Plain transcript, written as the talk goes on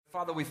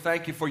Father, we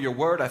thank you for your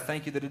word. I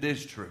thank you that it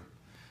is true.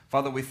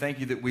 Father, we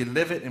thank you that we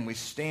live it and we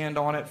stand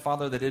on it,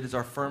 Father, that it is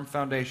our firm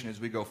foundation as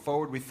we go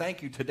forward. We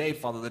thank you today,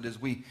 Father, that as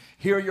we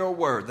hear your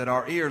word, that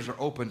our ears are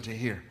open to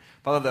hear.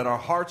 Father, that our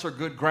hearts are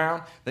good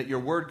ground, that your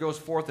word goes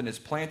forth and is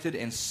planted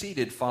and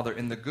seeded, Father,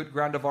 in the good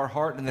ground of our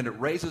heart, and that it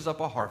raises up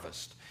a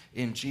harvest.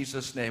 In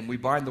Jesus' name, we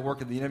bind the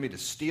work of the enemy to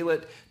steal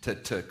it, to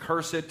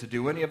curse it, to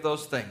do any of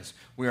those things.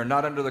 We are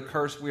not under the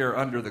curse. We are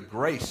under the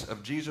grace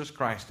of Jesus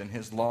Christ and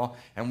his law.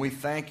 And we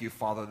thank you,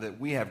 Father, that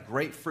we have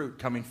great fruit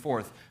coming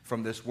forth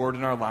from this word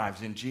in our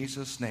lives. In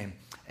Jesus' name,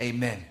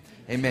 amen.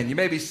 Amen. You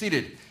may be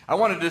seated. I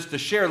wanted just to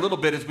share a little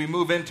bit as we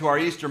move into our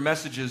Easter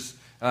messages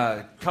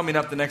coming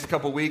up the next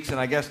couple weeks, and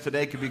I guess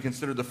today could be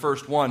considered the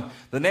first one.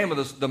 The name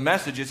of the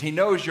message is He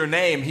Knows Your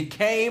Name. He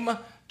Came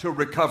to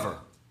Recover.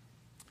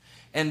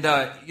 And,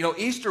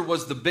 Easter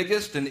was the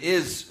biggest and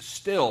is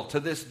still, to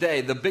this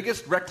day, the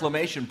biggest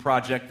reclamation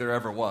project there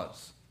ever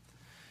was.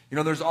 You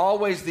know, there's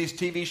always these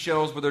TV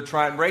shows where they're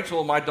trying.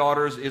 Rachel, my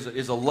daughter,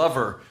 is a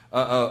lover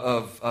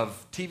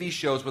of TV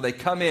shows where they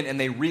come in and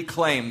they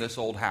reclaim this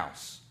old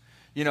house.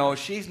 You know,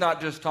 she's not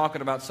just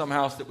talking about some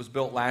house that was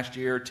built last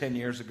year, 10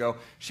 years ago.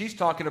 She's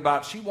talking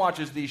about, she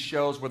watches these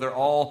shows where they're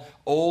all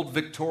old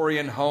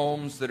Victorian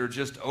homes that are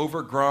just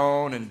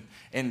overgrown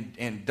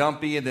and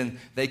dumpy, and then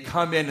they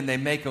come in and they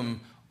make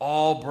them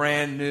all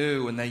brand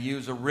new, and they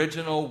use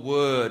original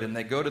wood, and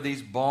they go to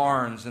these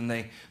barns, and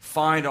they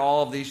find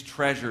all of these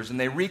treasures, and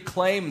they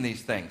reclaim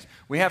these things.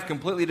 We have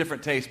completely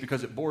different tastes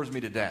because it bores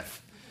me to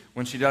death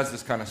when she does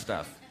this kind of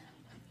stuff.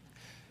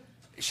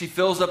 She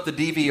fills up the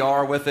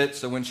DVR with it,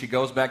 so when she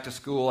goes back to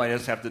school, I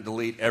just have to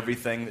delete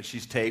everything that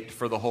she's taped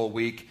for the whole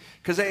week.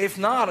 Because if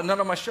not, none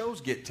of my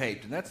shows get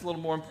taped, and that's a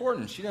little more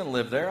important. She doesn't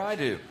live there, I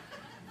do.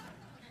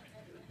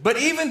 But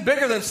even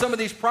bigger than some of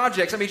these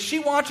projects, I mean, she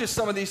watches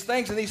some of these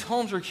things, and these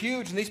homes are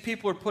huge, and these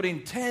people are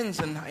putting tens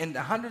and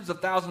hundreds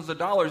of thousands of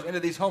dollars into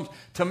these homes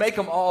to make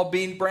them all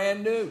being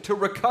brand new, to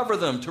recover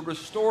them, to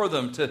restore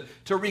them,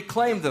 to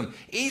reclaim them.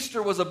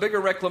 Easter was a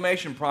bigger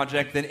reclamation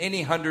project than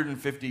any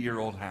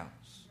 150-year-old house.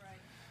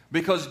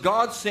 Because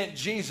God sent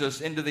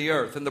Jesus into the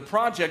earth. And the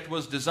project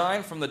was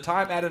designed from the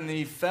time Adam and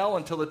Eve fell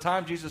until the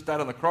time Jesus died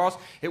on the cross.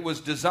 It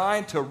was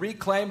designed to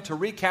reclaim, to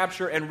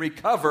recapture, and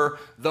recover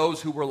those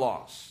who were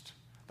lost.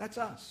 That's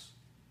us.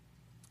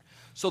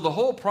 So the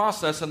whole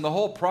process and the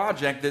whole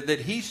project that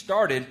he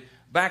started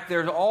back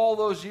there all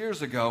those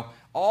years ago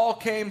all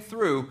came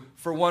through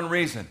for one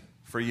reason,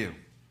 for you.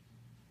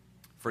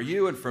 For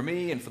you and for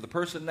me and for the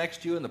person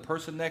next to you and the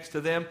person next to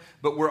them.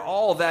 But we're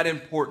all that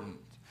important.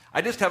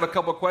 I just have a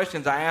couple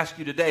questions I ask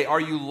you today. Are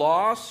you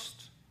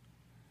lost?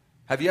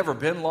 Have you ever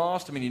been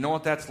lost? I mean, you know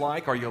what that's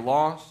like? Are you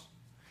lost?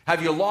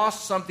 Have you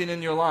lost something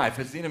in your life?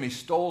 Has the enemy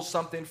stole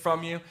something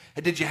from you?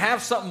 Did you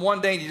have something one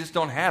day and you just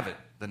don't have it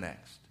the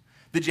next?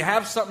 Did you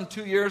have something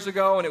 2 years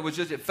ago and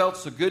it felt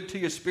so good to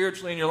you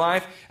spiritually in your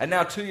life, and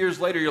now 2 years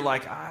later you're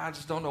like, I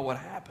just don't know what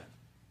happened.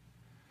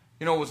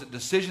 You know, was it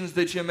decisions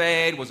that you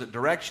made? Was it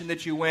direction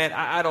that you went?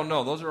 I don't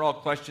know. Those are all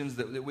questions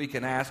that we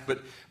can ask,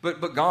 but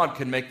God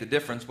can make the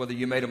difference whether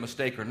you made a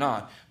mistake or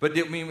not. But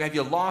have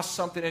you lost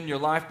something in your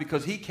life?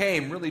 Because he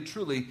came really,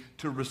 truly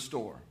to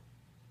restore.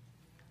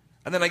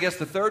 And then I guess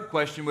the third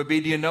question would be,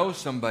 do you know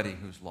somebody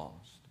who's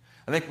lost?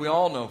 I think we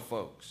all know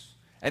folks.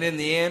 And in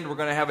the end, we're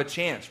going to have a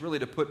chance really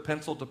to put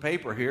pencil to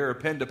paper here or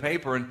pen to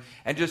paper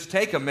and just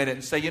take a minute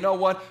and say, you know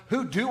what?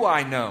 Who do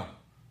I know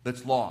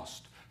that's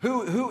lost?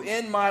 Who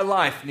in my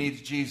life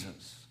needs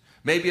Jesus?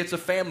 Maybe it's a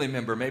family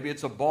member. Maybe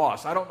it's a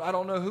boss. I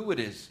don't know who it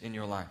is in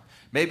your life.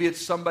 Maybe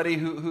it's somebody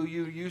who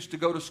you used to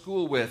go to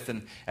school with,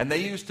 and they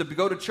used to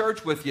go to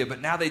church with you, but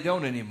now they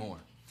don't anymore.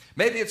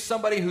 Maybe it's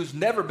somebody who's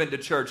never been to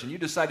church, and you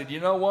decided, you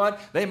know what?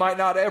 They might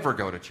not ever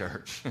go to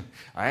church.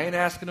 I ain't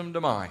asking them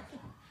to mine.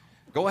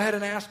 Go ahead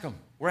and ask them.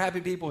 We're happy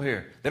people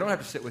here. They don't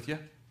have to sit with you.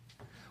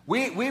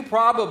 We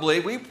probably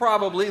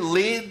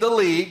lead the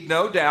league,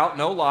 no doubt,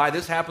 no lie.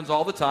 This happens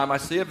all the time. I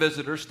see a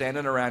visitor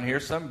standing around here,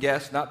 some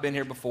guest, not been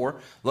here before,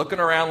 looking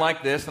around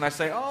like this, and I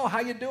say, oh, how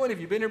you doing? Have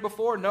you been here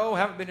before? No,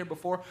 haven't been here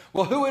before.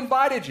 Well, who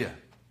invited you?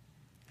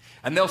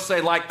 And they'll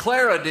say, like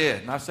Clara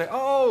did. And I say,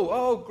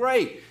 oh,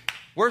 great.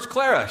 Where's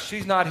Clara?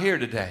 She's not here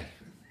today.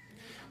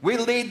 We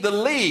lead the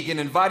league in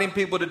inviting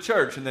people to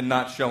church and then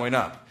not showing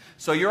up.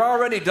 So you're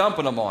already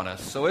dumping them on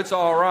us, so it's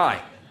all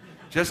right.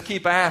 Just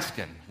keep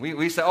asking.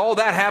 We say, oh,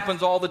 that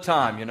happens all the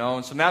time, you know.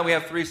 And so now we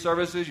have 3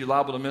 services. You're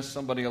liable to miss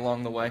somebody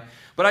along the way.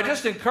 But I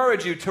just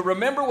encourage you to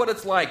remember what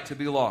it's like to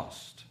be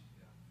lost.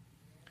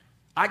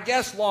 I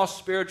guess lost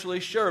spiritually,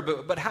 sure,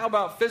 but how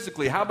about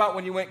physically? How about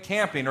when you went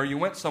camping or you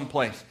went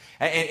someplace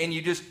and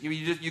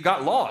you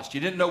got lost?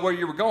 You didn't know where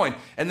you were going.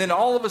 And then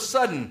all of a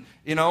sudden,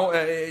 you know,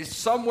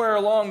 somewhere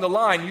along the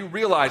line, you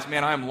realize,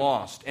 man, I'm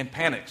lost. And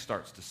panic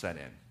starts to set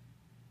in.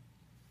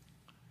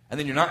 And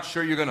then you're not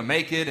sure you're going to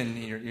make it,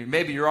 and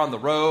maybe you're on the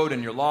road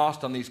and you're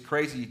lost on these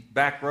crazy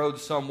back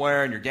roads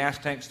somewhere, and your gas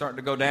tank's starting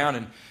to go down,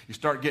 and you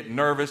start getting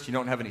nervous. You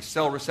don't have any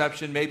cell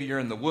reception. Maybe you're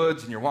in the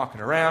woods and you're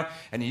walking around,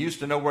 and you used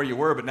to know where you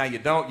were, but now you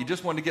don't. You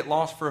just want to get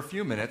lost for a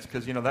few minutes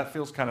because, that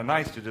feels kind of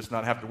nice to just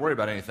not have to worry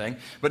about anything.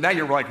 But now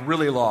you're like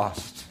really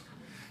lost.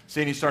 See,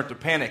 and you start to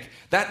panic.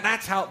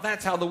 That's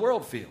how the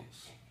world feels.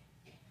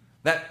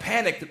 That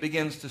panic that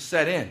begins to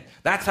set in.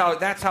 That's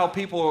how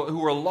people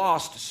who are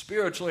lost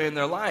spiritually in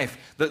their life,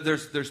 that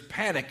there's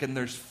panic and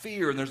there's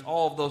fear and there's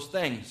all of those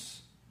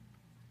things.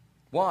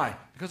 Why?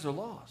 Because they're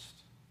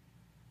lost.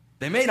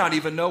 They may not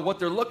even know what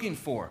they're looking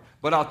for,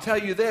 but I'll tell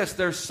you this,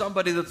 there's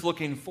somebody that's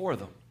looking for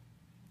them.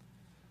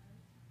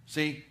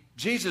 See,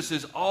 Jesus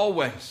is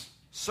always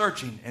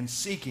searching and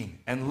seeking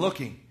and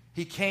looking.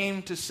 He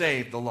came to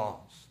save the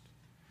lost.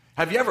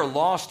 Have you ever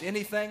lost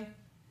anything?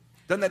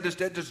 That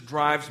just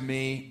drives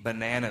me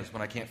bananas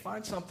when I can't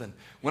find something.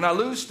 When I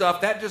lose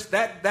stuff,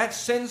 that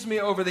sends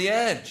me over the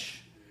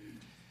edge.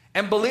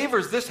 And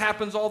believers, this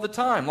happens all the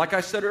time. Like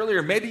I said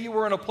earlier, maybe you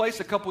were in a place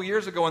a couple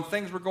years ago and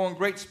things were going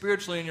great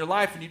spiritually in your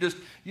life, and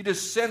you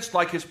just sensed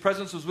like His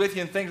presence was with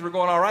you and things were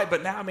going all right.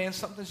 But now, man,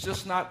 something's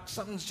just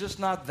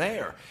not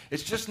there.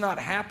 It's just not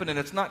happening.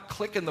 It's not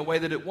clicking the way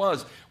that it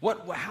was. Where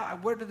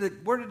did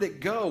it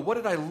go? What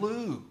did I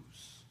lose?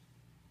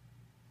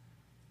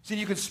 See,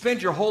 you can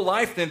spend your whole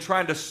life then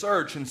trying to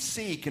search and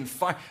seek and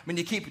find.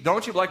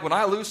 Don't you, like when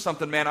I lose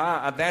something, man,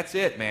 that's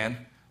it,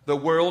 man. The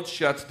world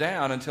shuts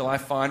down until I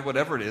find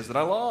whatever it is that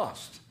I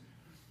lost.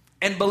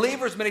 And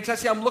believers many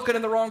times, see, I'm looking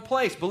in the wrong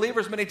place.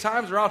 Believers many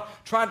times are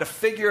out trying to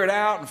figure it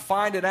out and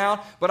find it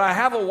out. But I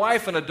have a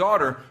wife and a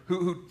daughter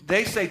who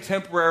they say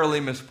temporarily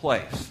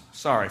misplaced.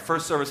 Sorry,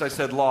 first service I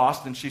said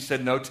lost, and she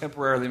said no,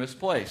 temporarily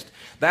misplaced.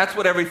 That's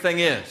what everything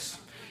is.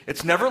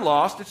 It's never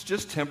lost, it's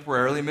just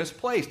temporarily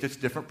misplaced. It's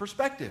different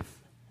perspective.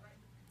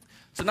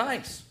 It's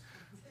nice.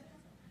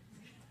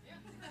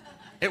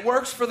 It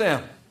works for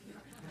them.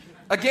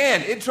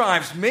 Again, it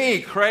drives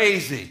me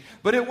crazy,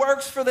 but it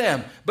works for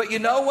them. But you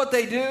know what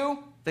they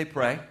do? They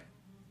pray.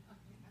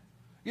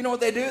 You know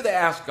what they do? They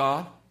ask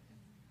God.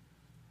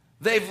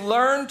 They've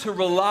learned to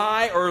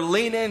rely or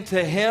lean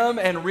into Him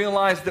and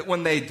realize that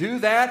when they do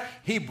that,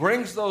 He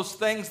brings those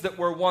things that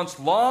were once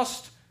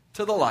lost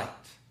to the light.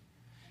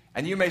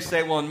 And you may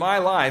say, well, in my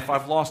life,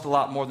 I've lost a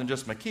lot more than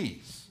just my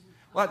keys.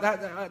 Well,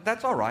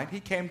 that's all right.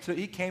 He came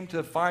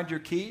to find your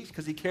keys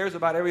because He cares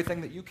about everything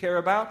that you care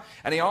about.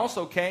 And He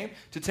also came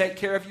to take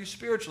care of you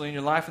spiritually in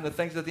your life, and the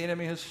things that the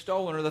enemy has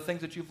stolen or the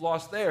things that you've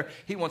lost there,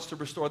 He wants to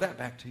restore that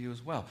back to you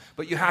as well.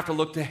 But you have to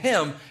look to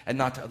Him and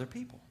not to other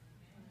people.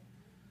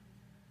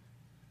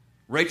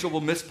 Rachel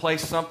will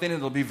misplace something, and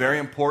it'll be very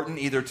important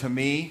either to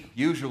me,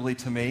 usually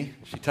to me.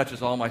 She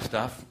touches all my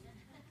stuff.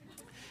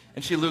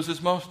 And she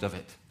loses most of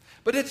it.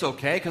 But it's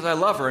okay because I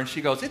love her. And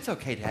she goes, it's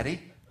okay,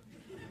 Daddy.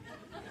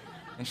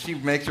 And she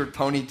makes her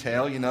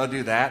ponytail,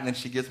 do that. And then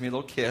she gives me a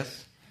little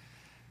kiss.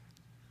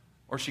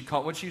 Or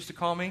what she used to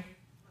call me?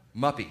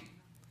 Muppy.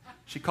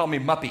 She called me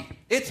Muppy.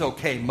 It's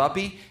okay,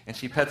 Muppy. And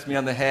she pets me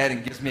on the head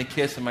and gives me a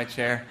kiss in my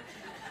chair.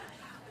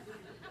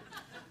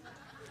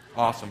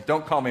 Awesome.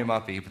 Don't call me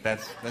Muppy, but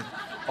that's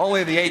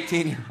only the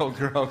 18-year-old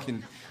girl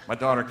my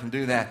daughter can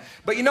do that.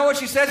 But you know what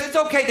she says? It's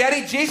okay,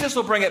 Daddy. Jesus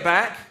will bring it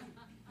back.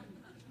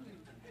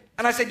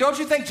 And I say, don't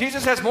you think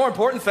Jesus has more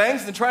important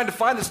things than trying to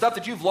find the stuff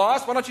that you've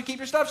lost? Why don't you keep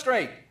your stuff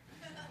straight?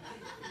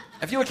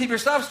 If you would keep your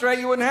stuff straight,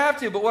 you wouldn't have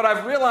to. But what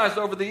I've realized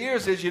over the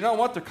years is, you know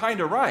what? They're kind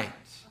of right.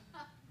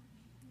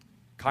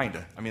 Kind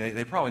of.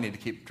 They probably need to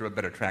keep a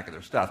better track of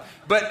their stuff.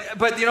 But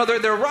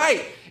they're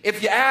right.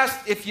 If you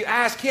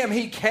ask Him,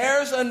 He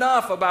cares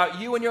enough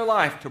about you and your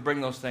life to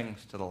bring those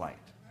things to the light.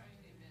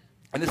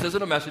 And this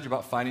isn't a message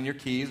about finding your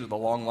keys or the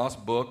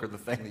long-lost book or the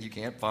thing that you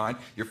can't find,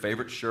 your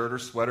favorite shirt or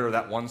sweater or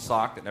that one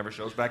sock that never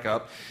shows back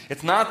up.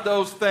 It's not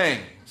those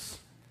things.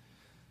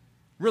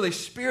 Really,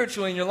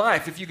 spiritually in your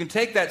life, if you can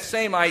take that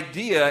same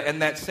idea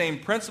and that same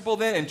principle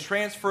then and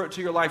transfer it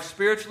to your life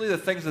spiritually, the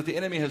things that the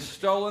enemy has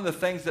stolen, the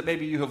things that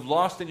maybe you have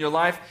lost in your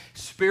life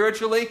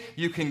spiritually,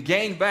 you can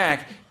gain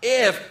back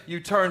if you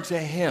turn to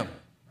Him.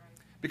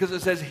 Because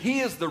it says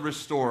He is the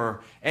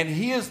restorer and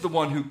He is the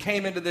one who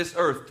came into this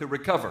earth to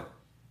recover.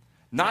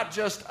 Not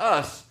just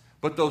us,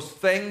 but those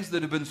things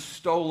that have been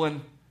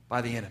stolen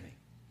by the enemy.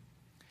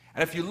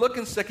 And if you look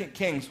in 2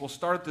 Kings, we'll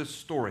start this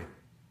story.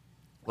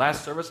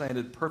 Last service I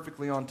ended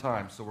perfectly on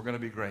time, so we're going to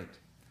be great.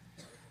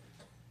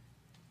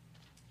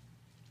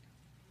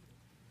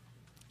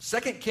 2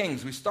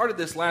 Kings, we started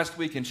this last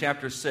week in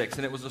chapter 6,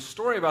 and it was a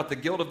story about the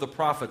guild of the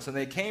prophets, and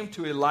they came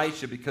to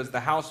Elisha because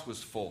the house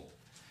was full.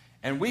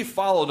 And we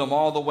followed them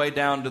all the way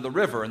down to the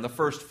river in the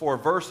first 4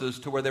 verses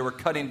to where they were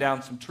cutting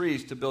down some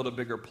trees to build a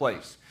bigger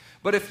place.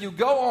 But if you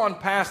go on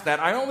past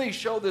that, I only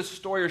show this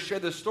story or share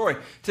this story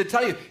to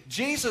tell you,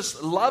 Jesus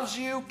loves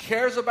you,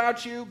 cares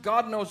about you,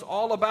 God knows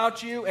all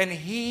about you, and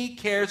He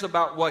cares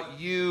about what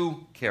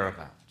you care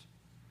about.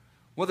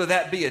 Whether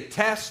that be a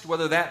test,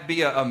 whether that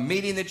be a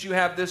meeting that you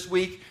have this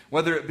week,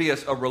 whether it be a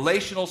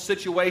relational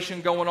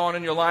situation going on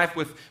in your life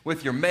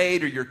with your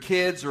mate or your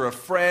kids or a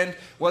friend,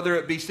 whether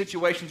it be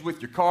situations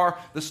with your car,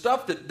 the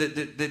stuff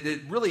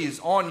that really is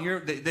on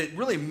that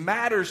really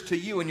matters to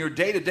you in your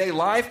day-to-day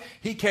life,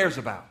 he cares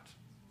about.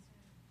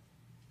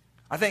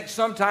 I think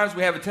sometimes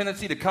we have a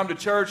tendency to come to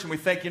church and we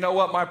think, you know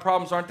what, my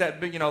problems aren't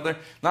that big, they're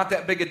not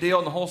that big a deal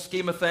in the whole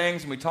scheme of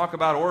things. And we talk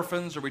about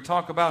orphans, or we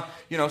talk about,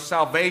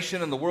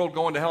 salvation and the world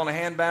going to hell in a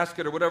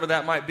handbasket, or whatever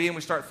that might be. And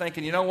we start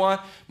thinking, you know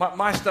what,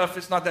 my stuff,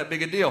 it's not that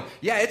big a deal.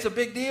 Yeah, it's a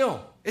big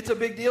deal. It's a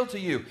big deal to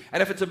you.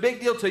 And if it's a big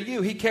deal to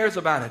you, he cares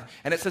about it.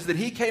 And it says that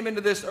he came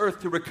into this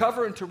earth to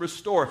recover and to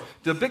restore.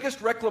 The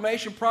biggest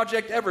reclamation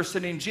project ever,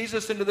 sending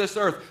Jesus into this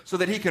earth so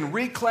that he can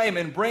reclaim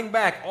and bring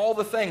back all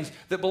the things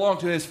that belong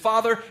to his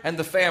Father and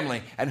the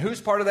family. And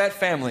who's part of that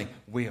family?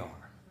 We are.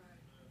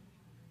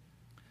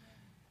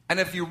 And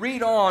if you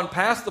read on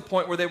past the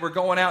point where they were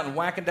going out and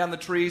whacking down the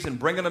trees and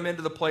bringing them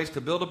into the place to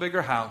build a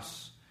bigger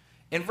house,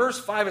 in verse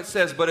 5 it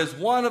says, "But as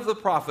one of the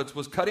prophets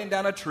was cutting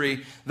down a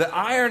tree, the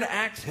iron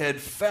axe head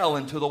fell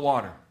into the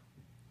water."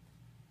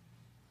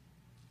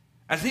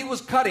 As he was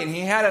cutting,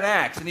 he had an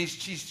axe, and he's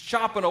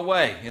chopping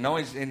away.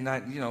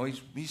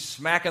 He's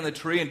smacking the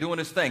tree and doing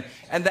his thing.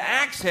 And the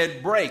axe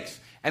head breaks,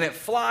 and it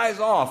flies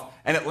off,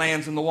 and it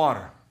lands in the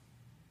water.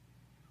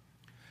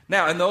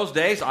 Now, in those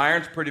days,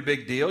 iron's a pretty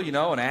big deal.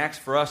 An axe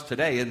for us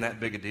today isn't that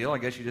big a deal. I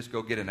guess you just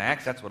go get an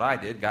axe. That's what I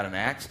did, got an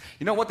axe.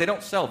 You know what? They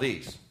don't sell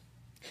these.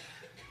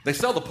 They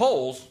sell the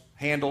poles,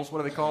 handles,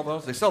 what do they call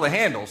those? They sell the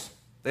handles.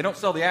 They don't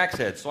sell the axe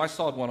heads, so I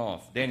sawed one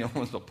off. Daniel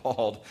was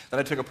appalled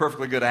that I took a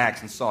perfectly good axe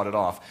and sawed it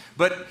off.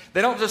 But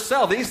they don't just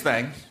sell these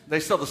things.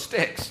 They sell the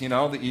sticks,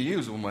 that you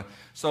use them with.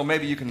 So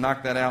maybe you can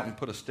knock that out and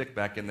put a stick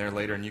back in there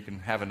later and you can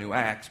have a new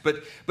axe.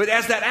 But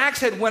as that axe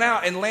head went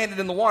out and landed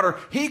in the water,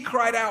 he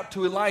cried out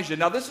to Elijah.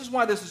 Now this is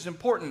why this is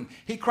important.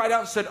 He cried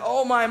out and said,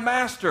 "Oh, my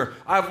master,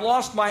 I've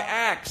lost my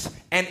axe,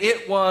 and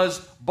it was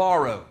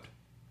borrowed."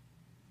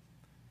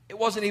 It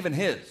wasn't even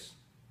his.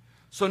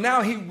 So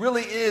now he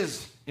really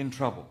is in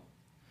trouble.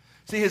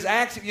 See, his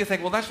axe, you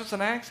think, well, that's just an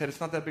axe head. It's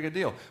not that big a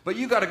deal. But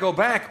you got to go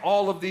back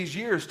all of these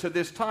years to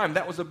this time.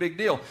 That was a big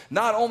deal.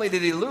 Not only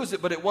did he lose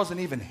it, but it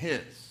wasn't even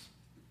his.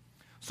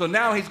 So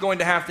now he's going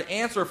to have to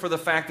answer for the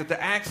fact that the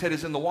axe head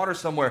is in the water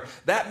somewhere.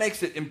 That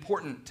makes it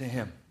important to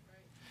him.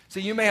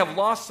 See, you may have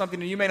lost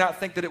something and you may not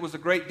think that it was a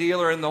great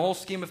deal, or in the whole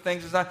scheme of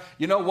things it's not.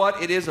 You know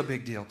what? It is a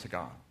big deal to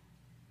God.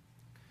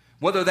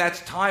 Whether that's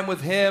time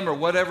with him or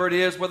whatever it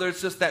is, whether it's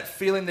just that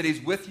feeling that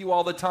he's with you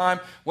all the time,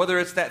 whether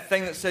it's that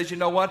thing that says, you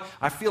know what,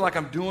 I feel like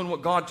I'm doing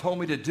what God told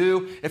me to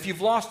do. If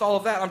you've lost all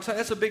of that, I'm telling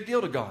you, that's a big deal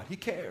to God. He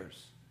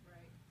cares.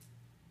 Right.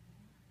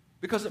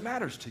 Because it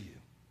matters to you.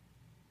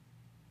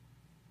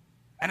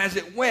 And as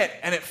it went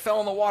and it fell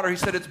in the water, he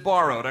said it's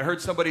borrowed. I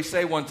heard somebody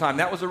say one time,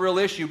 that was a real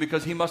issue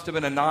because he must have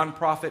been a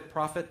non-profit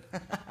prophet.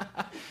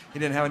 He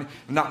didn't have any,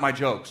 not my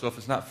joke, so if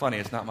it's not funny,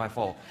 it's not my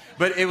fault.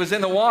 But it was in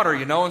the water,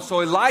 and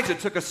so Elijah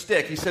took a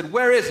stick. He said,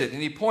 "Where is it?"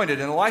 And he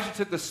pointed, and Elijah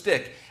took the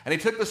stick, and he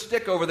took the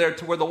stick over there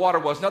to where the water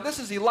was. Now, this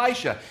is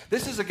Elisha.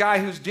 This is a guy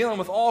who's dealing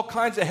with all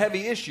kinds of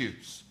heavy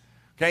issues.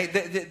 Okay,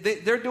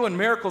 they're doing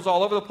miracles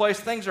all over the place.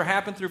 Things are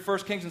happening through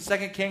 1 Kings and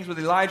 2 Kings with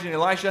Elijah and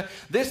Elisha.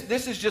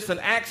 This is just an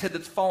axe head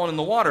that's fallen in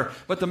the water.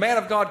 But the man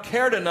of God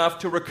cared enough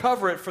to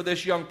recover it for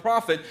this young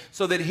prophet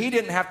so that he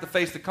didn't have to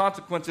face the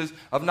consequences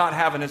of not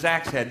having his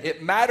axe head.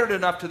 It mattered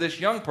enough to this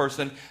young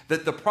person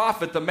that the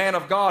prophet, the man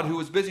of God who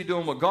was busy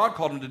doing what God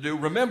called him to do,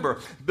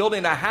 remember,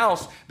 building a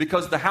house,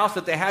 because the house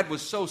that they had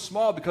was so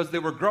small, because they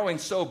were growing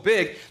so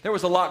big, there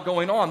was a lot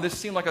going on. This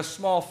seemed like a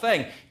small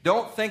thing.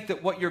 Don't think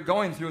that what you're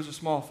going through is a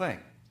small thing.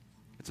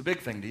 It's a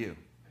big thing to you.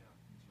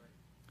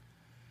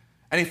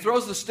 And he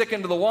throws the stick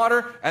into the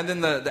water, and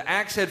then the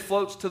axe head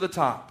floats to the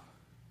top.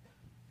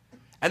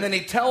 And then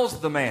he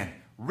tells the man,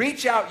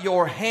 "Reach out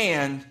your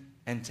hand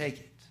and take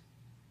it."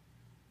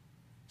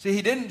 See,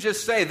 he didn't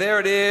just say, "There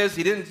it is."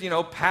 He didn't,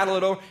 paddle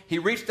it over. He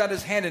reached out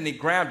his hand and he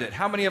grabbed it.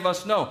 How many of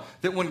us know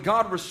that when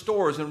God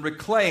restores and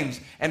reclaims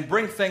and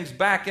brings things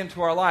back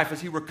into our life, as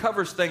he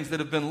recovers things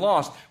that have been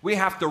lost, we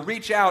have to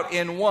reach out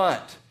in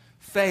what?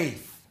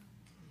 Faith.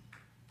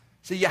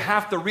 See, you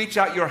have to reach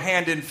out your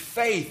hand in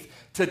faith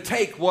to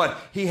take what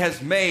he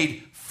has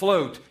made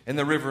float in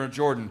the river of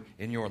Jordan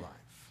in your life.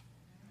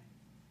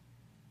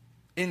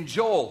 In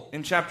Joel,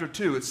 in chapter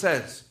 2, it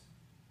says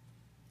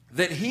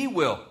that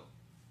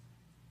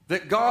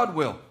that God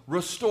will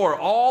restore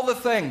all the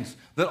things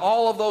that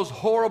all of those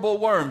horrible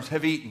worms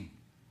have eaten.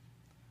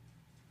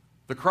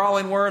 The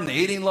crawling worm, the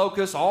eating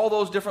locust, all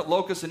those different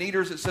locusts and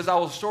eaters. It says, "I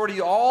will restore to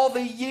you all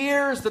the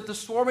years that the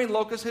swarming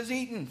locust has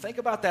eaten." Think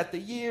about that, the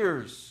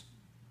years.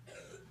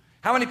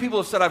 How many people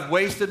have said, "I've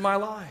wasted my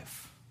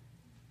life"?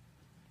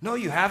 No,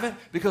 you haven't,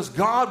 because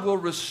God will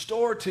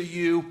restore to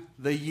you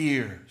the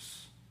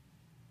years.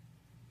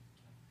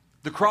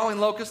 The crawling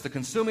locust, the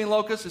consuming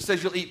locust, it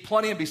says you'll eat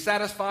plenty and be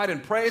satisfied,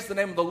 and praise the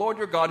name of the Lord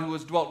your God who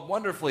has dwelt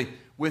wonderfully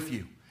with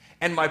you.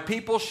 And my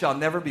people shall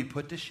never be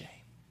put to shame.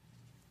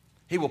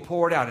 He will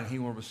pour it out and he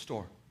will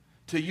restore.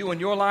 to you in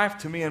your life,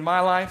 to me in my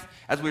life,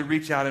 as we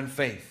reach out in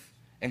faith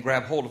and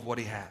grab hold of what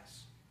he has.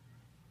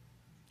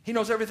 He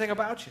knows everything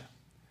about you.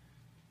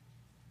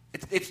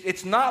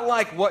 It's not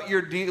like what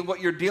you're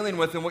dealing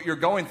with and what you're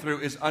going through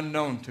is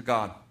unknown to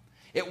God.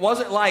 It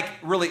wasn't like,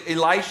 really,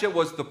 Elisha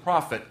was the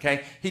prophet,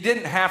 okay? He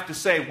didn't have to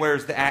say,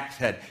 where's the axe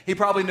head? He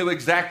probably knew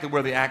exactly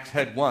where the axe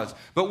head was.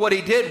 But what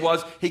he did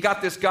was, he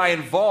got this guy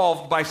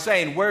involved by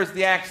saying, where's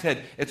the axe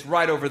head? It's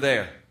right over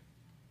there.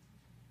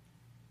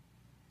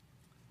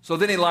 So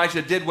then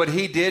Elijah did what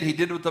he did. He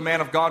did what the man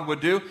of God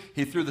would do.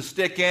 He threw the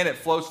stick in, it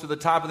floats to the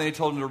top, and then he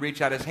told him to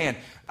reach out his hand.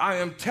 I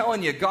am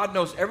telling you, God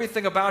knows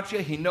everything about you.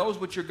 He knows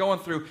what you're going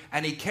through,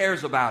 and he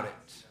cares about it.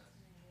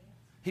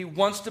 He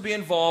wants to be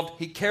involved.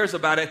 He cares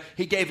about it.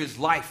 He gave his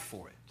life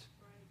for it.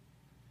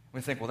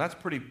 We think, well, that's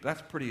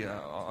pretty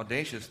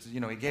audacious. You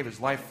know, he gave his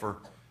life for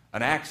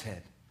an axe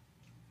head.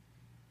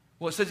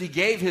 Well, it says he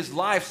gave his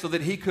life so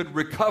that he could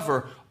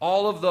recover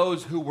all of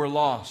those who were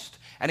lost.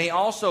 And he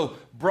also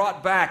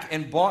brought back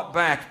and bought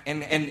back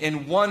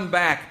and won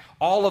back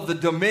all of the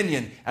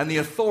dominion and the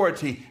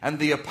authority and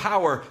the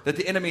power that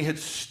the enemy had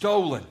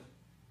stolen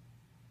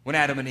when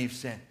Adam and Eve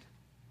sinned.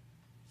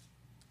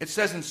 It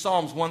says in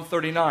Psalms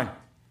 139,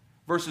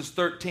 verses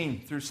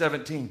 13 through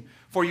 17,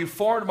 for you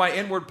formed my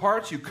inward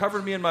parts, you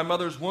covered me in my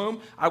mother's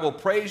womb. I will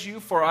praise you,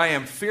 for I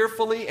am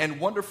fearfully and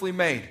wonderfully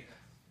made.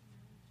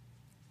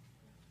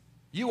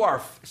 You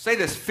are, say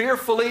this,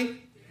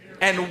 fearfully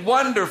and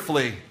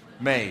wonderfully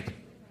made.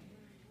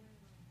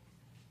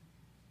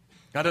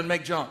 God doesn't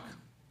make junk.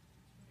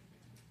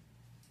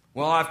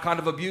 Well, I've kind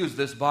of abused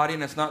this body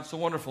and it's not so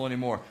wonderful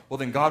anymore. Well,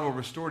 then God will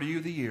restore to you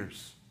the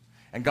years.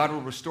 And God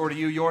will restore to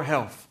you your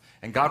health.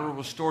 And God will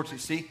restore to you.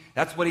 See,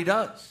 that's what he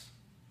does.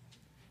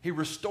 He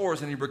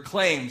restores and he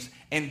reclaims.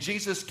 And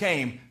Jesus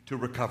came to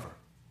recover.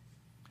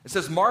 It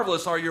says,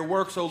 marvelous are your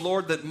works, O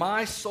Lord, that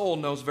my soul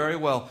knows very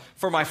well.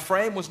 For my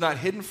frame was not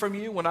hidden from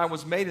you when I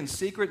was made in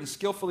secret and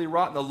skillfully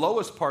wrought in the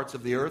lowest parts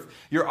of the earth.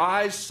 Your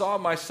eyes saw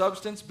my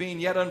substance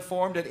being yet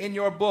unformed, and in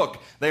your book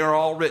they are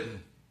all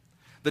written.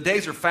 The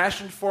days are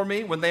fashioned for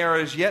me when there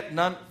was as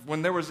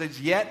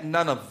yet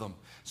none of them.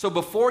 So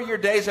before your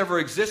days ever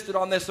existed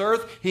on this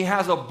earth, he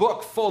has a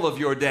book full of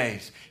your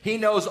days. He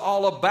knows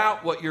all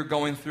about what you're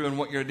going through and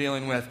what you're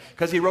dealing with,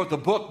 because he wrote the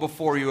book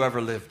before you ever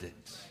lived it.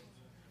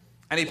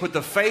 And he put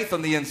the faith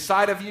on the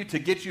inside of you to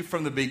get you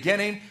from the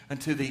beginning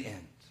unto the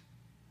end.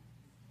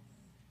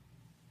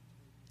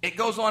 It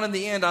goes on in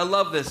the end. I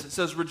love this. It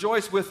says,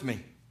 rejoice with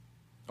me.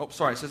 Oh,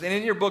 sorry. It says, and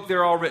in your book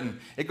they're all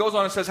written. It goes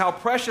on and says, how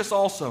precious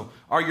also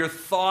are your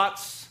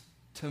thoughts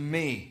to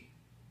me,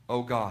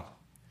 O God.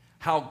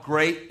 How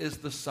great is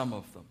the sum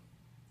of them.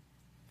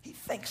 He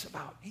thinks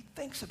about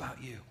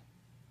you.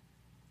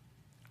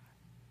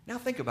 Now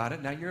think about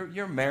it. Now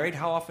you're married.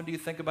 How often do you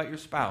think about your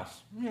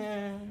spouse?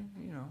 Yeah,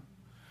 you know.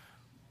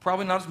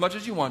 Probably not as much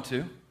as you want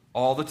to.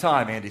 All the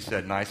time, Andy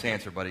said. Nice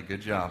answer, buddy. Good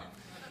job.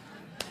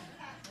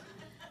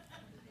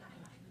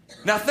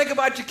 Now think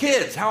about your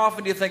kids. How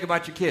often do you think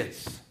about your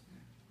kids?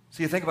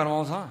 So you think about them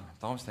all the time.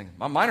 I'm always thinking.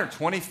 Mine are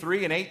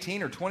 23 and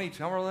 18 or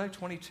 22. How are they?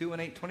 22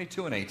 and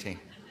 18.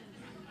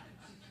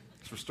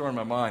 It's restoring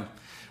my mind.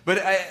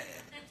 But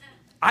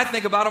I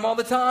think about them all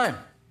the time.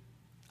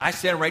 I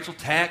send Rachel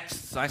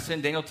texts. I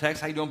send Daniel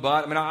texts. How you doing,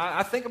 bud? I mean,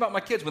 I think about my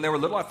kids. When they were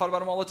little, I thought about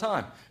them all the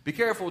time. Be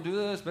careful. Do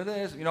this. Do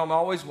this. You know, I'm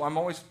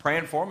always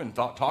praying for them and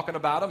talking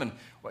about them. And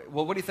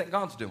well, what do you think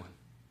God's doing?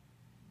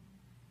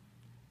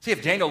 See,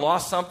 if Daniel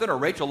lost something or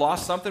Rachel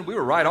lost something, we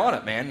were right on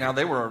it, man. Now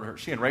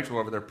she and Rachel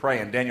were over there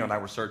praying. Daniel and I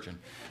were searching.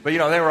 But you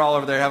know, they were all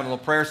over there having a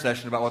little prayer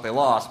session about what they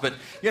lost. But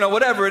you know,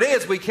 whatever it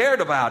is, we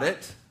cared about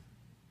it.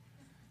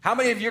 How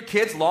many of your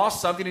kids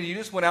lost something and you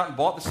just went out and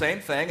bought the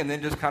same thing and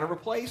then just kind of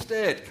replaced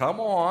it?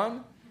 Come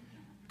on.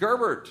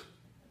 Gerbert.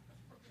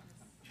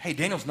 Hey,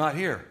 Daniel's not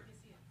here.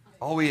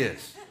 Oh, he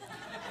is.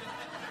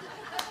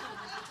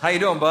 How you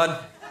doing,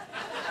 bud?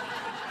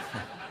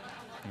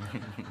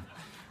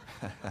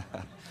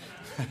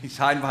 He's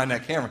hiding behind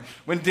that camera.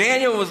 When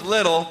Daniel was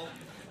little,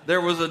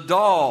 there was a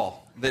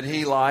doll that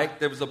he liked.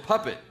 There was a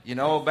puppet. You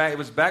know, it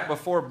was back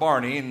before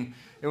Barney, and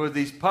it was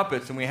these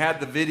puppets, and we had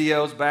the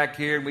videos back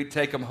here, and we'd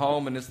take them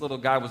home, and this little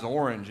guy was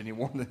orange, and he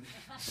wore the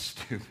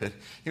stupid.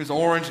 He was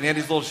orange, and he had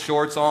these little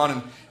shorts on,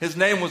 and his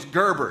name was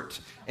Gerbert.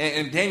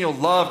 And Daniel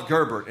loved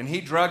Gerbert, and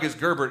he drug his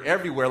Gerbert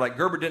everywhere. Like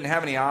Gerbert didn't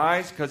have any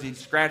eyes because he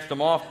scratched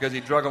them off because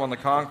he drug them on the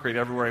concrete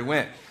everywhere he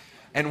went.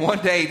 And one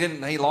day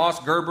he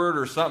lost Gerbert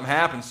or something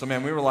happened. So,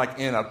 man, we were like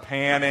in a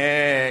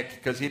panic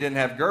because he didn't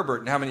have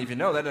Gerbert. And how many of you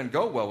know that doesn't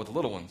go well with the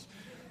little ones?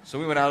 So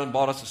we went out and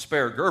bought us a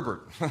spare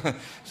Gerbert.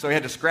 So he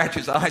had to scratch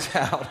his eyes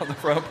out on the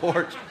front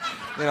porch,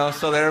 you know,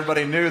 so that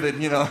everybody knew that,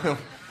 you know,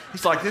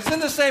 he's like, it's in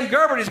the same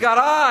Gerbert. He's got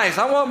eyes.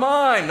 I want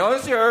mine. No,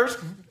 it's yours.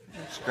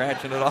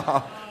 Scratching it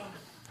off.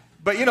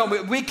 But, you know,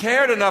 we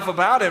cared enough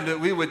about him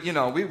that we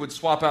would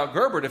swap out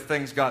Gerbert if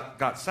things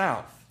got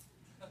south.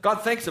 God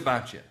thinks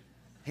about you.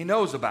 He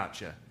knows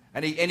about you.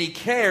 And he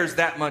cares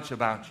that much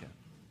about you.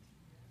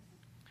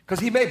 Because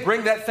he may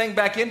bring that thing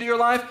back into your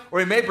life, or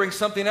he may bring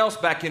something else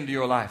back into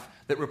your life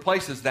that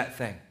replaces that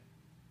thing.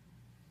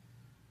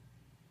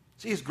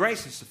 See, His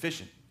grace is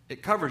sufficient.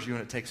 It covers you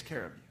and it takes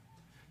care of you.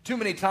 Too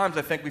many times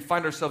I think we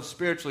find ourselves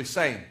spiritually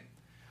saying,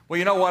 well,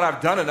 you know what?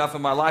 I've done enough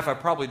in my life. I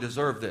probably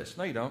deserve this.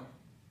 No, you don't.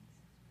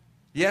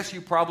 Yes,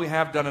 you probably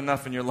have done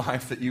enough in your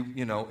life that you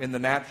in the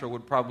natural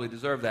would probably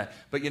deserve that.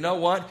 But you know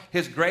what?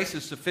 His grace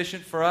is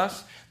sufficient for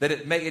us that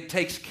it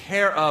takes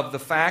care of the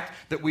fact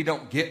that we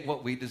don't get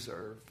what we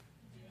deserve.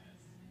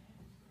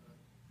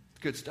 It's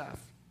good stuff.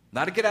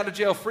 Not a get out of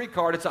jail free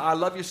card. It's a, I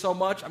love you so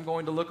much, I'm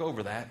going to look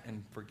over that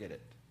and forget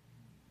it.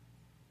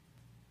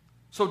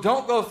 So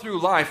don't go through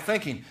life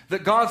thinking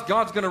that God's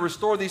going to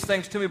restore these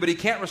things to me, but He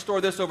can't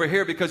restore this over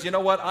here because you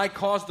know what? I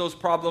caused those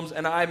problems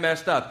and I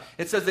messed up.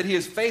 It says that He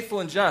is faithful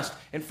and just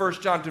in 1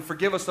 John to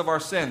forgive us of our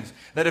sins.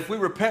 That if we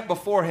repent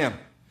before Him,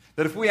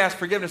 that if we ask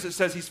forgiveness, it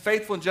says He's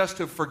faithful and just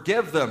to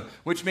forgive them,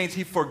 which means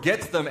He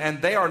forgets them and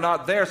they are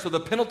not there. So the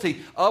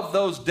penalty of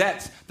those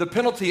debts, the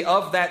penalty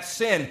of that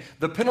sin,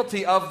 the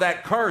penalty of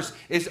that curse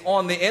is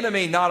on the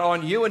enemy, not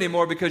on you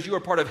anymore, because you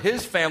are part of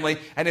His family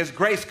and His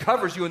grace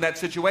covers you in that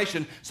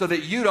situation so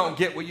that you don't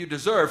get what you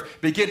deserve.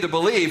 Begin to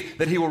believe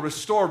that He will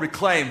restore,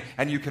 reclaim,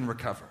 and you can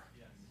recover.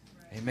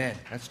 Amen.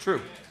 That's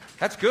true.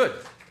 That's good.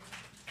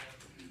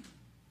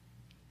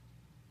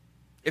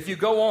 If you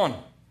go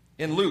on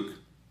in Luke,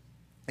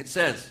 it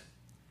says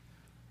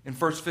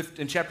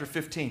in chapter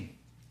 15,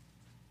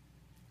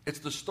 it's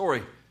the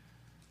story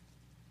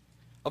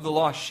of the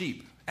lost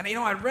sheep. And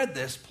I read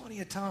this plenty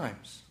of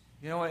times,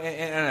 and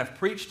I've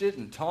preached it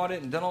and taught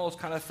it and done all those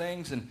kind of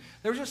things. And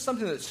there was just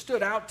something that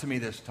stood out to me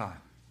this time.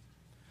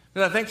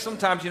 Because I think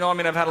sometimes,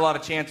 I've had a lot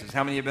of chances.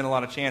 How many have been a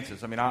lot of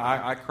chances?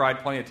 I cried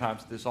plenty of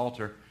times at this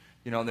altar,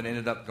 and then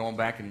ended up going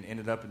back and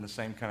ended up in the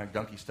same kind of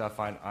gunky stuff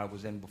I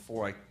was in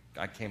before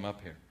I came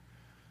up here.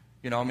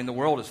 The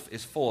world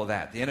is full of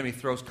that. The enemy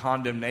throws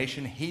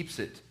condemnation, heaps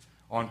it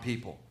on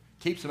people,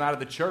 keeps them out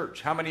of the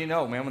church. How many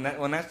know, man,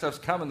 when that stuff's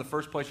coming, the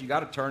first place you got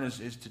to turn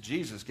is to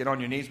Jesus. Get on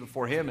your knees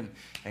before Him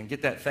and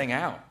get that thing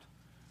out.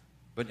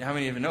 But how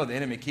many even know the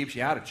enemy keeps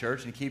you out of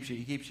church and he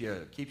keeps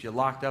you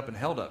locked up and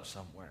held up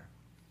somewhere?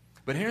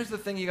 But here's the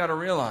thing you got to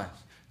realize.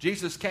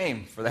 Jesus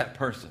came for that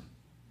person.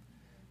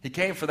 He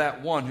came for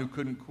that one who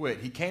couldn't quit.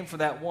 He came for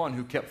that one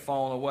who kept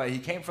falling away. He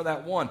came for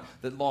that one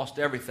that lost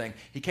everything.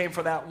 He came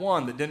for that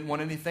one that didn't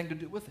want anything to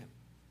do with Him.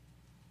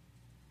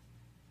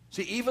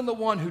 See, even the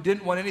one who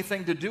didn't want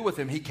anything to do with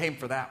Him, He came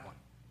for that one.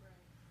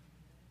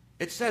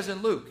 It says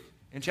in Luke,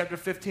 in chapter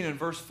 15 and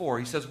verse 4,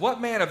 He says, what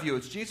man of you,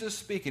 it's Jesus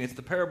speaking, it's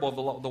the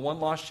parable of the one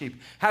lost sheep,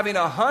 having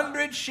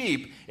 100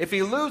 sheep, if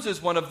he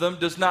loses one of them,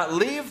 does not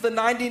leave the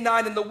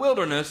 99 in the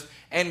wilderness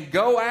and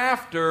go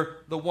after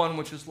the one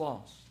which is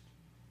lost?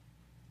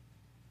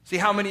 See,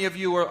 how many of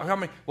you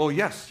are, well,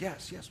 yes,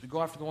 we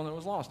go after the one that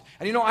was lost.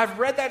 And I've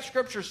read that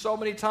scripture so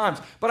many times,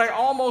 but I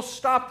almost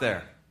stopped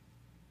there.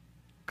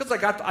 Because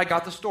I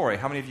got the story.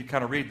 How many of you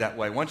kind of read that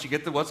way? Once you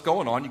get to what's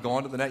going on, you go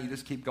onto the net, you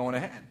just keep going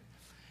ahead.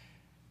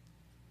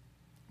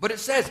 But it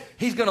says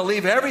He's going to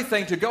leave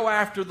everything to go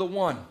after the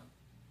one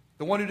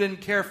who didn't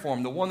care for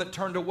Him, the one that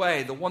turned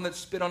away, the one that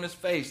spit on His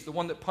face, the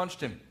one that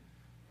punched Him.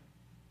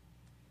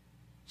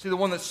 See, the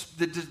one that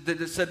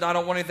said, no, I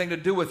don't want anything to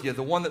do with you.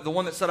 The one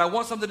that said, I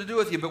want something to do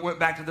with you, but went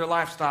back to their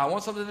lifestyle. I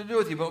want something to do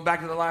with you, but went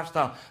back to their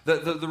lifestyle.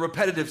 The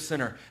repetitive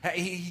sinner.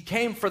 He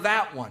came for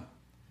that one.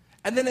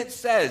 And then it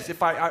says,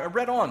 if I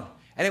read on,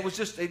 and it was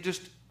just,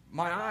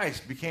 my eyes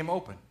became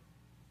open.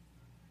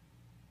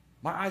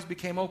 My eyes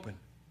became open.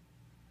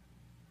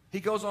 He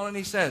goes on and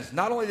he says,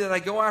 not only did I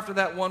go after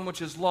that one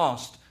which is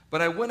lost,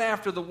 but I went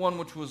after the one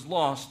which was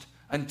lost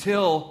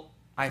until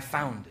I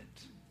found it.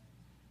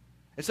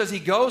 It says He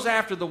goes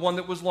after the one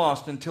that was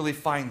lost until He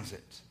finds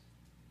it.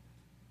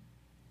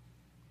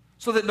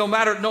 So that no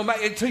matter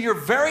until your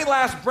very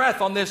last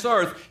breath on this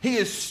earth, He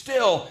is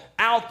still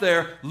out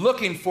there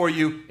looking for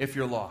you if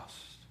you're lost.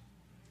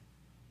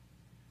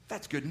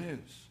 That's good news.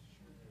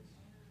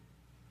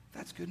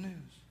 That's good news.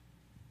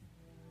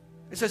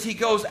 It says He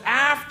goes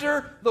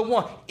after the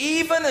one,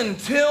 even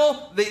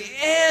until the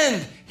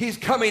end. He's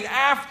coming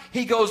after.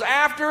 He goes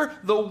after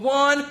the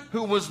one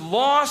who was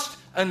lost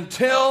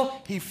until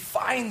He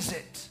finds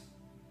it.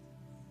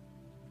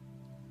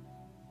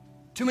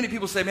 Too many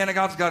people say, man,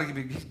 God's got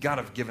to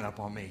have given up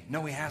on me.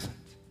 No, He hasn't.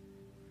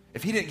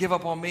 If He didn't give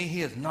up on me,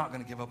 He is not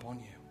going to give up on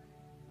you.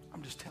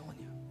 I'm just telling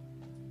you.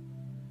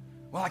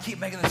 Well, I keep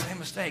making the same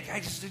mistake.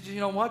 You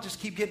know what? Just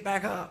keep getting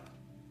back up.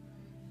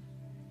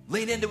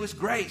 Lean into His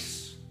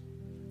grace.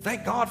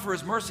 Thank God for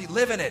His mercy.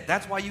 Live in it.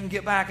 That's why you can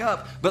get back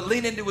up. But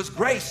lean into His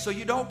grace so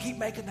you don't keep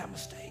making that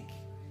mistake.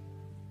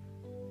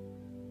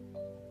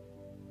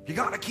 You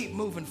got to keep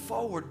moving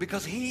forward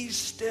because He's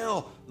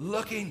still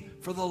looking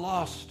for the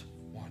lost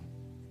one.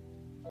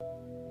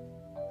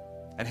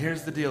 And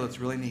here's the deal that's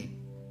really neat.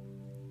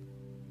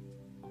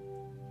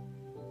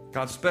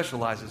 God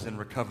specializes in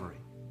recovery.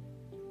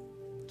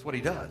 That's what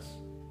He does.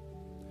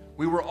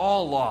 We were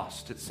all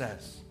lost, it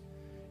says.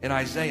 In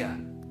Isaiah,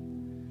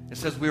 it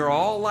says, we are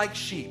all like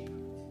sheep.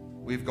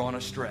 We've gone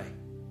astray.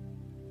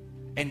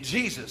 And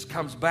Jesus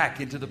comes back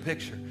into the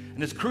picture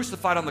and is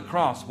crucified on the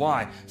cross.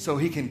 Why? So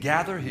He can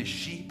gather His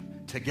sheep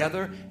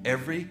together,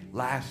 every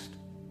last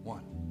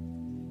one.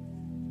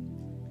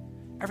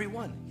 Every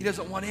one. He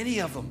doesn't want any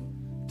of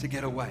them to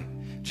get away.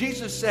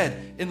 Jesus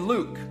said in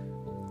Luke,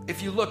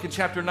 if you look in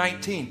chapter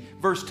 19,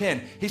 verse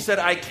 10, he said,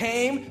 I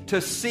came to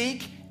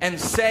seek and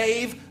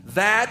save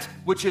that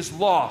which is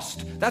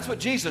lost. That's what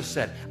Jesus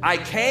said. I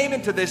came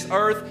into this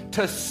earth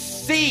to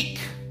seek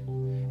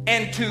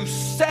and to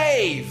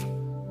save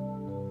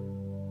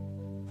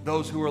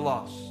those who are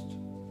lost.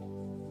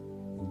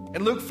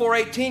 In Luke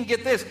 4:18,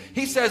 get this.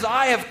 He says,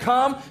 I have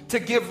come to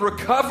give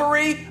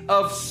recovery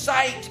of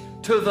sight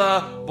to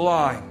the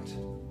blind.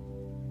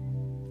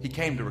 He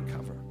came to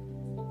recover.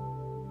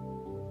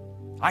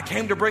 I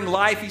came to bring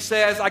life, he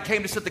says. I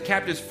came to set the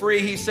captives free,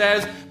 he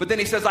says. But then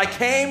he says, I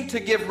came to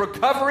give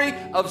recovery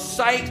of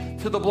sight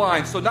to the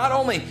blind. So not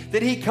only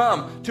did he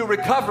come to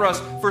recover us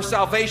for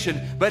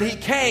salvation, but he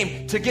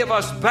came to give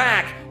us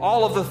back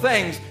all of the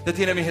things that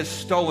the enemy has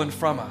stolen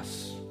from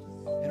us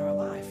in our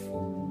life.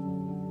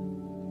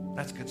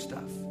 That's good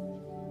stuff.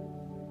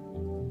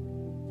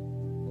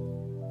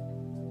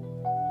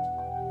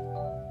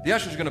 The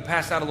usher's going to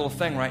pass out a little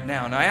thing right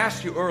now. And I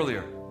asked you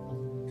earlier,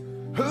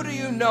 who do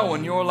you know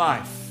in your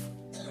life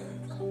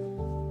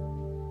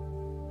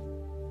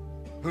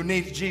who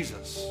needs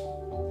Jesus?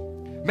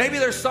 Maybe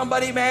there's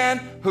somebody, man,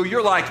 who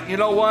you're like, you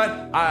know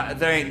what?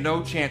 There ain't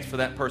no chance for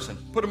that person.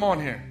 Put him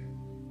on here.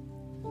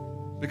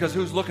 Because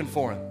who's looking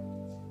for him?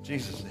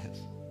 Jesus is.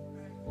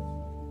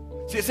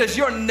 See, it says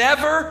you're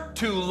never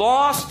too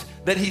lost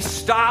that he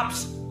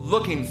stops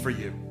looking for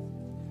you.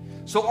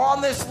 So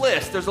on this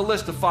list, there's a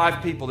list of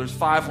 5 people. There's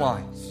 5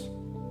 lines.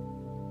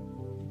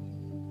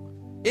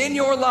 In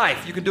your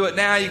life, you can do it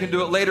now, you can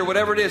do it later,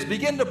 whatever it is,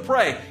 begin to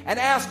pray and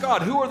ask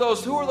God, who are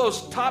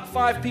those top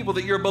 5 people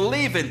that you're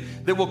believing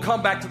that will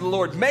come back to the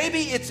Lord? Maybe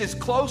it's as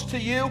close to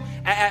you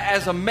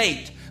as a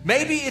mate.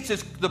 Maybe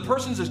the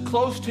person's as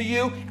close to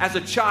you as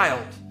a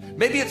child.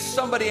 Maybe it's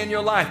somebody in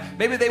your life.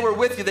 Maybe they were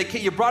with you.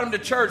 You brought them to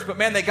church, but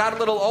man, they got a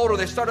little older.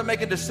 They started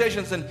making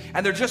decisions, and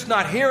they're just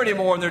not here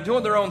anymore, and they're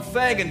doing their own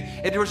thing,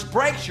 and it just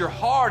breaks your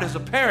heart as a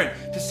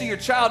parent to see your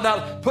child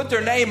not put their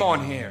name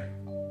on here.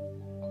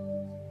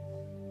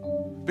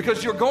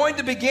 Because you're going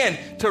to begin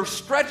to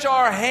stretch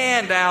our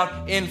hand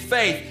out in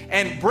faith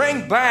and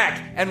bring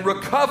back and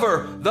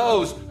recover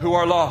those who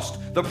are lost.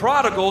 The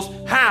prodigals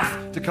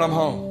have to come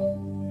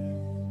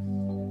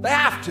home. They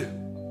have to.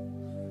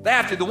 They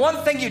have to. The one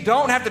thing you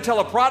don't have to tell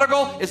a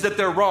prodigal is that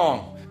they're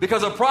wrong.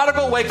 Because a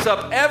prodigal wakes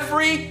up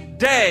every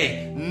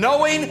day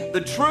knowing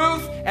the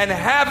truth and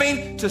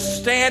having to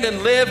stand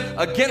and live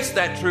against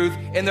that truth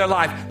in their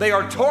life. They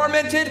are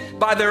tormented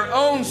by their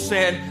own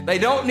sin. They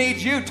don't need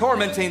you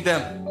tormenting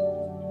them.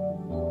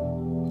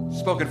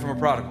 Spoken from a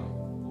prodigal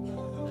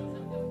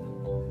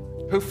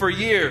who for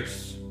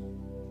years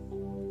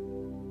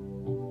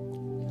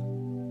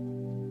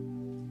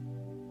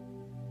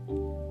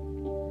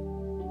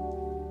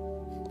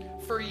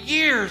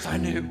I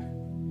knew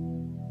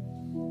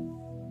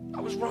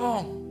I was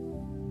wrong.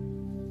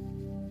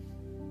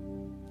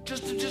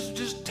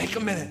 Just take a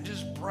minute,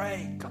 just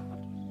pray.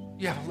 God,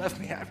 you haven't left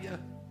me, have you?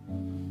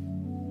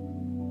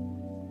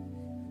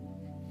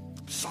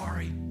 I'm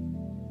sorry.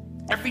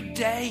 Every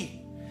day.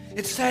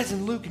 It says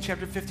in Luke in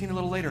chapter 15 a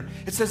little later,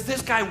 it says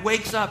this guy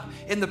wakes up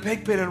in the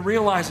pig pit and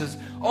realizes,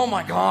 oh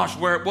my gosh,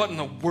 what in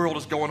the world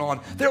is going on?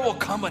 There will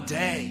come a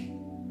day.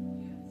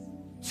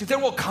 See, there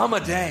will come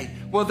a day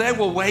where they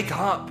will wake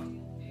up.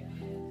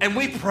 And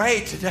we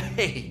pray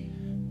today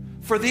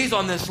for these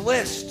on this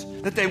list,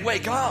 that they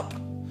wake up,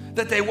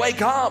 that they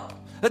wake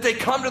up, that they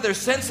come to their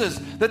senses,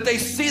 that they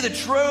see the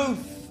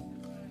truth.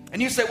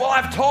 And you say, well,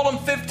 I've told them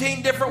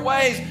 15 different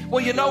ways.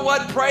 Well, you know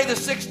what? Pray the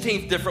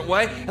 16th different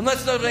way and let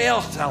somebody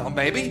else tell them,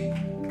 baby.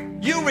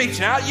 You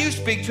reach out, you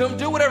speak to them,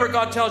 do whatever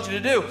God tells you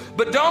to do.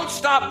 But don't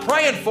stop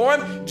praying for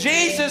him.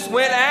 Jesus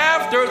went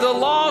after the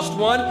lost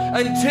one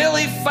until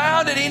he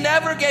found it. He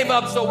never gave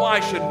up, so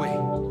why should we?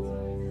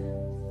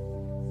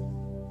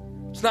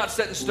 It's not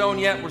set in stone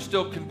yet. We're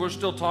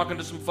still talking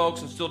to some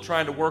folks and still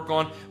trying to work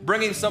on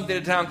bringing something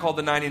to town called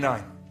the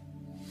 99.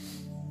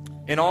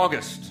 In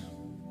August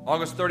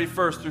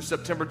 31st through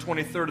September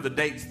 23rd are the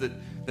dates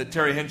that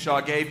Terry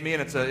Henshaw gave me,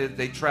 and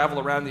they travel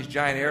around these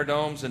giant air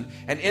domes, and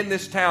in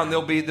this town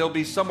there'll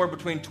be somewhere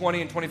between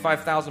 20 and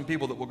 25,000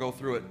 people that will go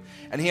through it,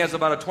 and he has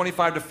about a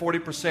 25 to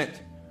 40%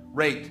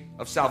 rate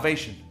of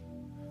salvation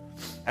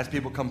as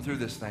people come through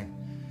this thing.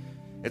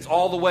 It's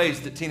all the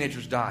ways that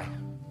teenagers die: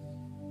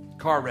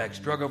 car wrecks,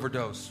 drug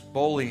overdose,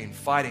 bullying,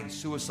 fighting,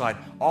 suicide,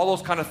 all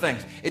those kind of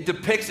things. It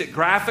depicts it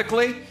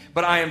graphically,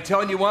 but I am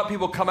telling you what,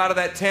 people come out of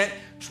that tent,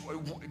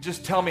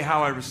 just tell me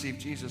how I received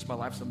Jesus. My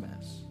life's a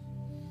mess.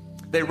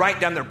 They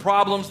write down their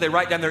problems. They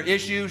write down their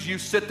issues. You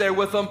sit there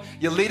with them.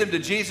 You lead them to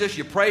Jesus.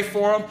 You pray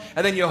for them.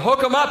 And then you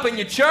hook them up in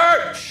your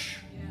church.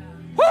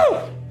 Woo!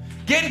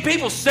 Getting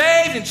people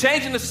saved and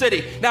changing the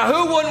city. Now,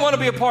 who wouldn't want to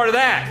be a part of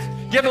that?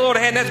 Give the Lord a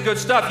hand. That's good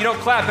stuff. You don't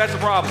clap. That's a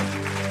problem.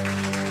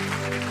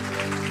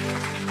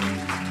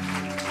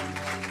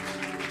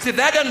 See, if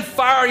that doesn't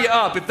fire you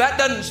up, if that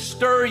doesn't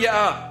stir you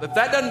up, if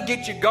that doesn't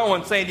get you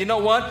going, saying, you know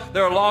what?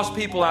 There are lost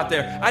people out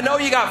there. I know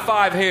you got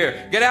 5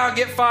 here. Get out and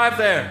get 5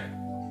 there.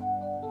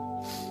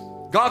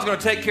 God's going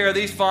to take care of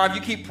these 5.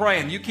 You keep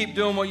praying. You keep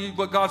doing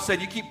what God said.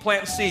 You keep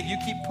planting seed. You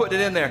keep putting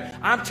it in there.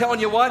 I'm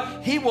telling you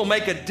what, He will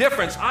make a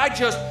difference.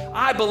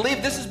 I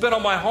believe this has been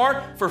on my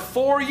heart for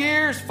 4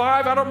 years,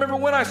 5. I don't remember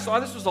when I saw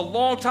this. Was a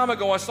long time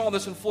ago. I saw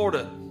this in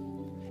Florida.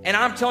 And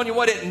I'm telling you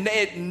what,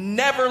 it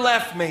never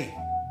left me.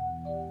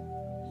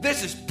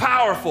 This is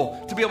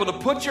powerful to be able to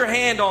put your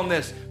hand on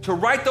this, to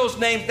write those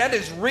names. That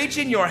is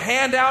reaching your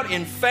hand out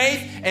in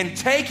faith and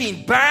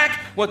taking back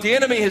what the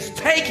enemy has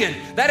taken.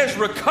 That is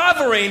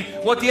recovering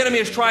what the enemy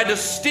has tried to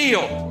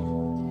steal.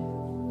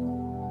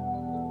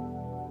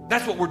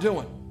 That's what we're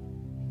doing.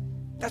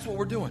 That's what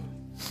we're doing.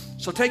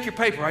 So take your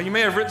paper. You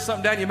may have written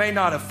something down. You may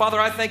not have. Father,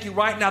 I thank you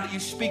right now that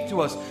you speak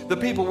to us, the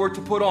people we're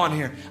to put on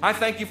here. I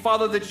thank you,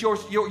 Father, that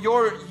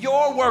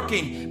you're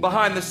working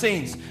behind the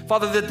scenes.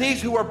 Father, that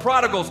these who are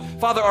prodigals,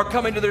 Father, are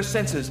coming to their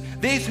senses.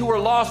 These who are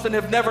lost and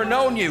have never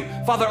known you,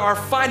 Father, are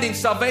finding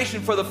salvation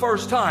for the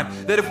first time.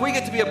 That if we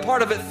get to be a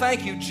part of it,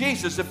 thank you,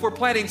 Jesus. If we're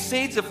planting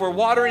seeds, if we're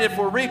watering, if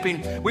we're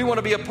reaping, we want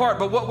to be a part.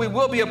 But what we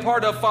will be a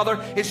part of,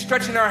 Father, is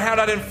stretching our hand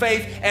out in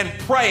faith and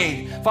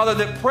praying. Father,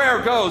 that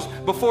prayer goes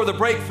before the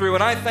breakthrough.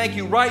 And I thank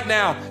you right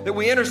now that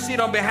we intercede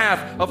on behalf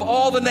of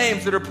all the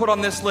names that are put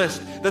on this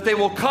list, that they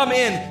will come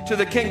in to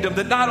the kingdom,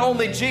 that not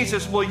only,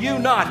 Jesus, will you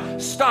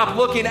not stop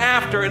looking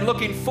after and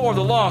looking for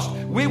the lost,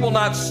 we will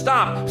not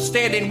stop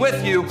standing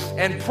with you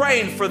and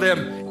praying for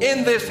them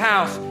in this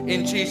house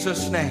in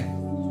Jesus' name.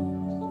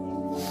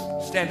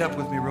 Stand up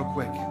with me real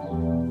quick.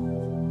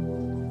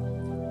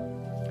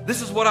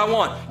 This is what I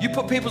want. You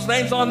put people's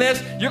names on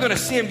this, you're going to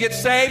see them get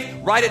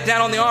saved. Write it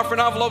down on the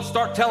offering envelope.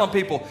 Start telling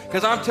people.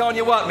 Because I'm telling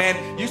you what,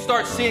 man, you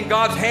start seeing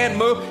God's hand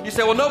move. You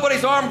say, well,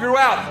 nobody's arm grew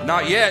out.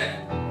 Not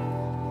yet.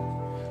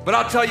 But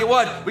I'll tell you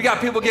what, we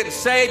got people getting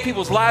saved,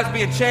 people's lives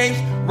being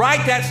changed.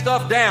 Write that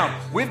stuff down.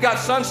 We've got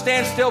Sun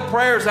Stand Still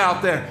prayers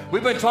out there.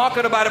 We've been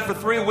talking about it for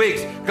 3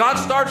 weeks. God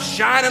starts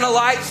shining a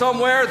light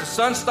somewhere. The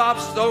sun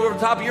stops over the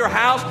top of your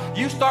house.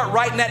 You start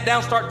writing that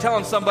down. Start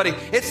telling somebody.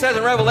 It says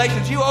in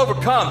Revelations, you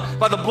overcome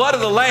by the blood of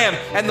the Lamb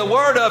and the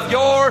word of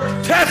your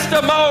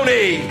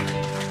testimony.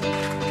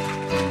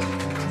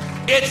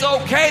 It's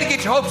okay to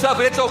get your hopes up,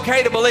 and it's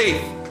okay to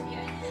believe.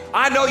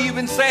 I know you've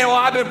been saying, well,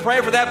 I've been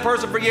praying for that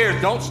person for years.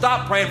 Don't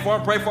stop praying for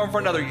him. Pray for him for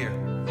another year.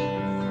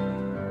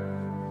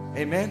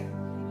 Amen.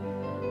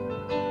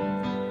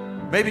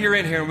 Maybe you're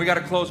in here and we got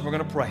to close and we're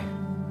going to pray.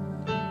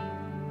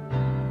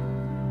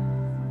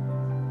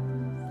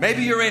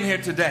 Maybe you're in here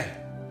today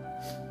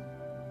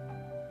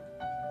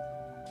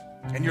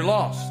and you're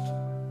lost.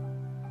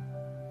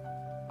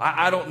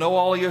 I don't know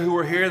all of you who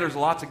are here. There's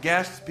lots of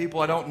guests,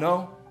 people I don't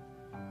know.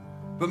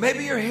 But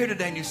maybe you're here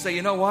today and you say,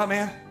 you know what,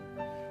 man?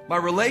 My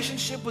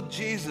relationship with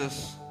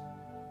Jesus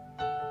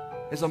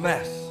is a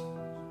mess.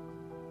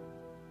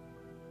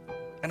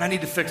 And I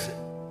need to fix it.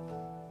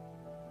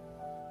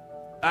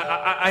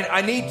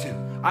 I need to.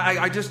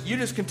 You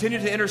just continue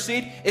to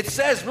intercede. It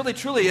says really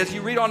truly as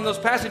you read on those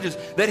passages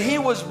that he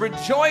was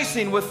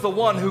rejoicing with the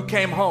one who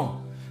came home.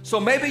 So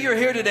maybe you're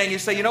here today and you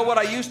say, you know what,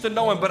 I used to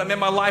know him, but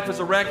my life is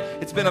a wreck.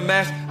 It's been a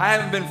mess. I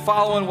haven't been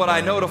following what I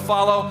know to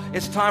follow.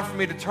 It's time for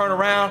me to turn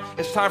around.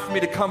 It's time for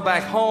me to come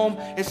back home.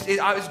 It's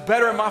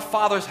better in my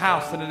Father's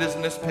house than it is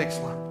in this pig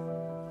slop.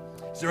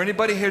 Is there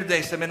anybody here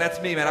today say, man,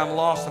 that's me, man. I'm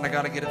lost and I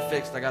got to get it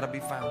fixed. I got to be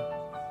found.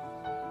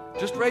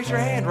 Just raise your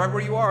hand right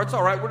where you are. It's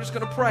all right. We're just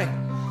going to pray.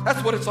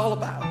 That's what it's all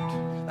about.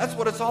 That's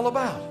what it's all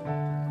about.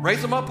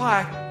 Raise them up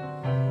high.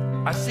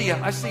 I see you.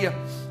 I see you.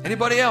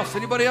 Anybody else?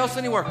 Anybody else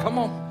anywhere? Come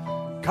on.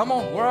 Come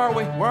on, where are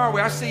we? Where are we?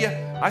 I see you.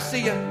 I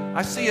see you.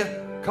 I see you.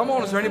 Come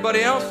on, is there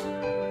anybody else?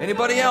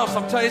 Anybody else?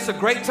 I'm telling you, it's a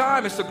great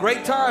time. It's a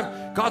great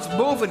time. God's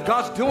moving.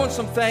 God's doing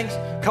some things.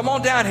 Come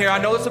on down here. I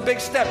know it's a big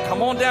step.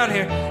 Come on down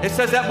here. It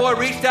says that boy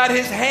reached out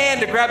his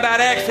hand to grab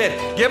that axe head.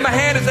 Give him a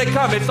hand as they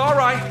come. It's all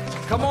right.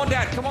 Come on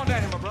down. Come on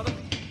down here, my brother.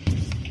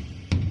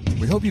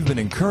 We hope you've been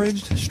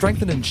encouraged,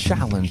 strengthened, and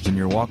challenged in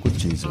your walk with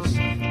Jesus.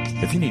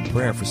 If you need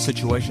prayer for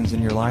situations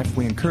in your life,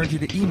 we encourage you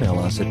to email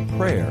us at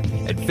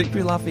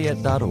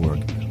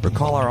prayer@victorylafayette.org or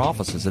call our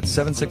offices at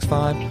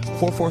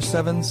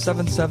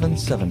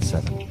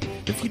 765-447-7777.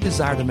 If you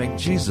desire to make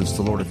Jesus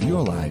the Lord of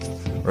your life,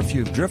 or if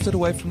you have drifted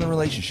away from the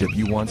relationship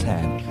you once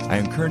had, I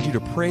encourage you to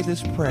pray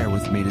this prayer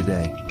with me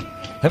today.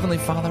 Heavenly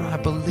Father, I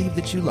believe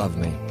that you love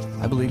me.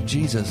 I believe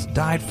Jesus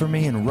died for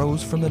me and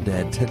rose from the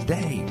dead.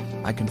 Today,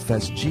 I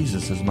confess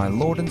Jesus as my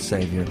Lord and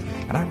Savior,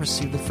 and I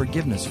receive the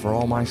forgiveness for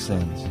all my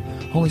sins.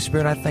 Holy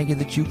Spirit, I thank you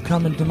that you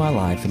come into my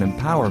life and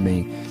empower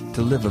me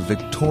to live a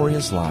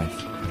victorious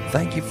life.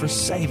 Thank you for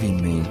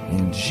saving me.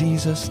 In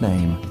Jesus'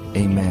 name,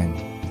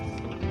 amen.